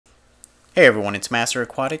Hey everyone, it's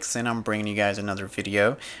MasterAquatics and I'm bringing you guys another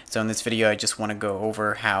video. So in this video I just want to go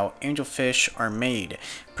over how angelfish are made.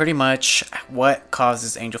 Pretty much what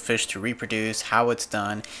causes angelfish to reproduce, how it's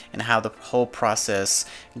done, and how the whole process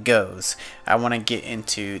goes. I want to get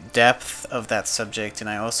into depth of that subject, and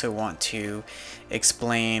I also want to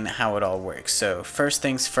explain how it all works. So first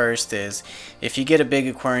things first is, if you get a big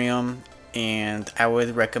aquarium, and I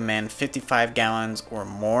would recommend 55 gallons or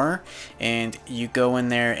more, and you go in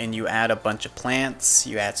there and you add a bunch of plants,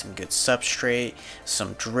 you add some good substrate,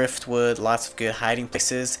 some driftwood, lots of good hiding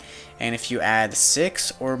places, and if you add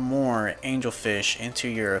 6 or more angelfish into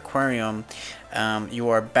your aquarium, you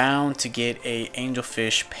are bound to get a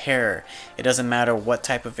angelfish pair. It doesn't matter what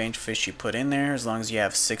type of angelfish you put in there, as long as you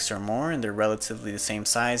have 6 or more and they're relatively the same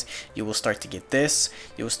size, you will start to get this.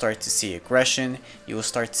 You will start to see aggression, you will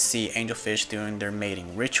start to see angelfish doing their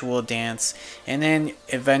mating ritual dance, and then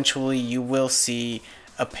eventually you will see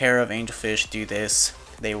a pair of angelfish do this.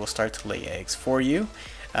 They will start to lay eggs for you.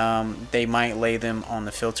 They might lay them on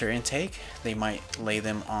the filter intake, they might lay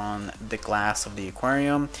them on the glass of the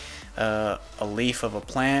aquarium, a leaf of a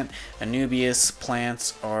plant. Anubias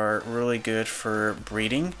plants are really good for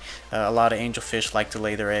breeding. A lot of angelfish like to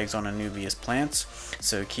lay their eggs on anubias plants,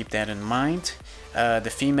 so keep that in mind.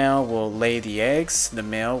 The female will lay the eggs, the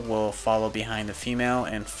male will follow behind the female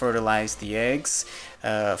and fertilize the eggs.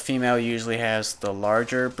 Female usually has the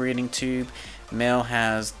larger breeding tube, male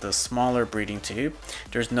has the smaller breeding tube.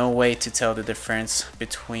 There's no way to tell the difference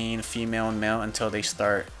between female and male until they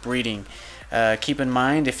start breeding. Keep in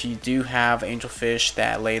mind, if you do have angelfish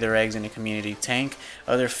that lay their eggs in a community tank,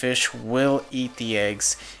 other fish will eat the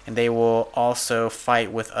eggs and they will also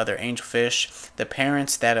fight with other angelfish. The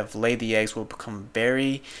parents that have laid the eggs will become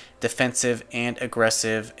very defensive and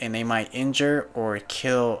aggressive, and they might injure or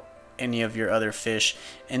kill any of your other fish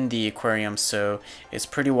in the aquarium. So it's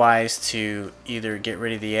pretty wise to either get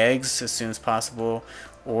rid of the eggs as soon as possible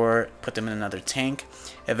or put them in another tank.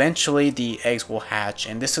 Eventually the eggs will hatch,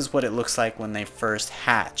 and this is what it looks like when they first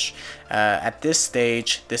hatch. At this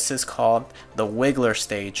stage, this is called the wiggler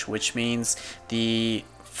stage, which means the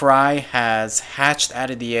fry has hatched out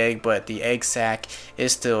of the egg, but the egg sac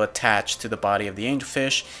is still attached to the body of the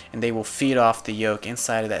angelfish, and they will feed off the yolk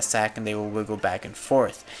inside of that sac and they will wiggle back and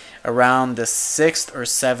forth. Around the 6th or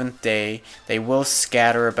 7th day, they will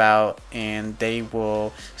scatter about and they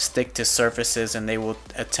will stick to surfaces and they will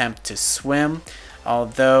attempt to swim,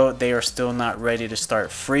 although they are still not ready to start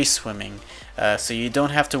free swimming. So you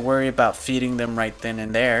don't have to worry about feeding them right then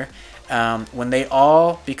and there. When they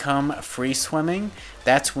all become free swimming,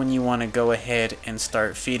 that's when you want to go ahead and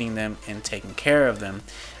start feeding them and taking care of them.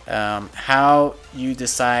 How you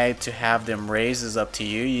decide to have them raised is up to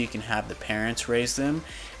you. You can have the parents raise them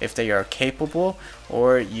if they are capable,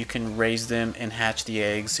 or you can raise them and hatch the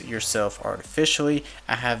eggs yourself artificially.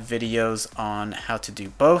 I have videos on how to do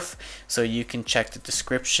both, so you can check the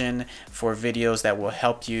description for videos that will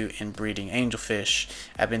help you in breeding angelfish.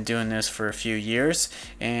 I've been doing this for a few years,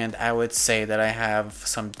 and I would say that I have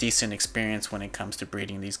some decent experience when it comes to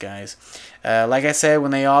breeding these guys. Like I said, when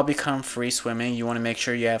they all become free swimming, you want to make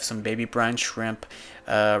sure you have some baby brine shrimp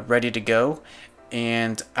ready to go.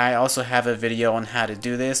 And I also have a video on how to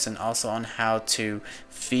do this, and also on how to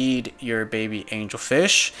feed your baby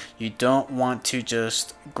angelfish. You don't want to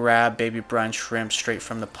just grab baby brine shrimp straight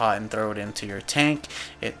from the pot and throw it into your tank.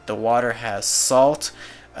 The water has salt.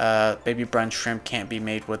 Baby brine shrimp can't be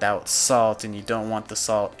made without salt, and you don't want the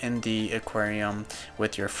salt in the aquarium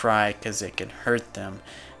with your fry because it can hurt them.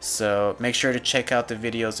 So make sure to check out the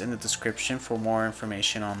videos in the description for more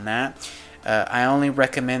information on that. I only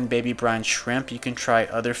recommend baby brine shrimp. You can try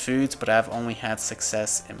other foods, but I've only had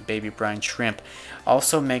success in baby brine shrimp.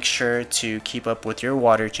 Also, make sure to keep up with your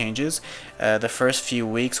water changes. The first few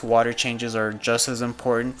weeks, water changes are just as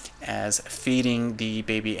important as feeding the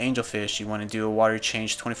baby angelfish. You want to do a water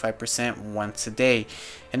change 25% once a day,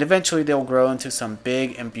 and eventually they'll grow into some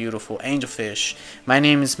big and beautiful angelfish. My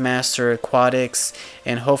name is MasterAquatics,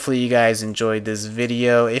 and hopefully you guys enjoyed this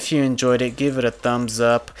video. If you enjoyed it, give it a thumbs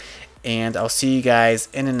up, and I'll see you guys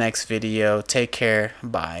in the next video. Take care.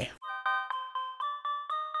 Bye.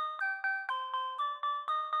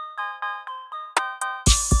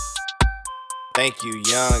 Thank you,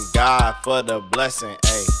 young God, for the blessing.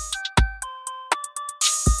 Ayy.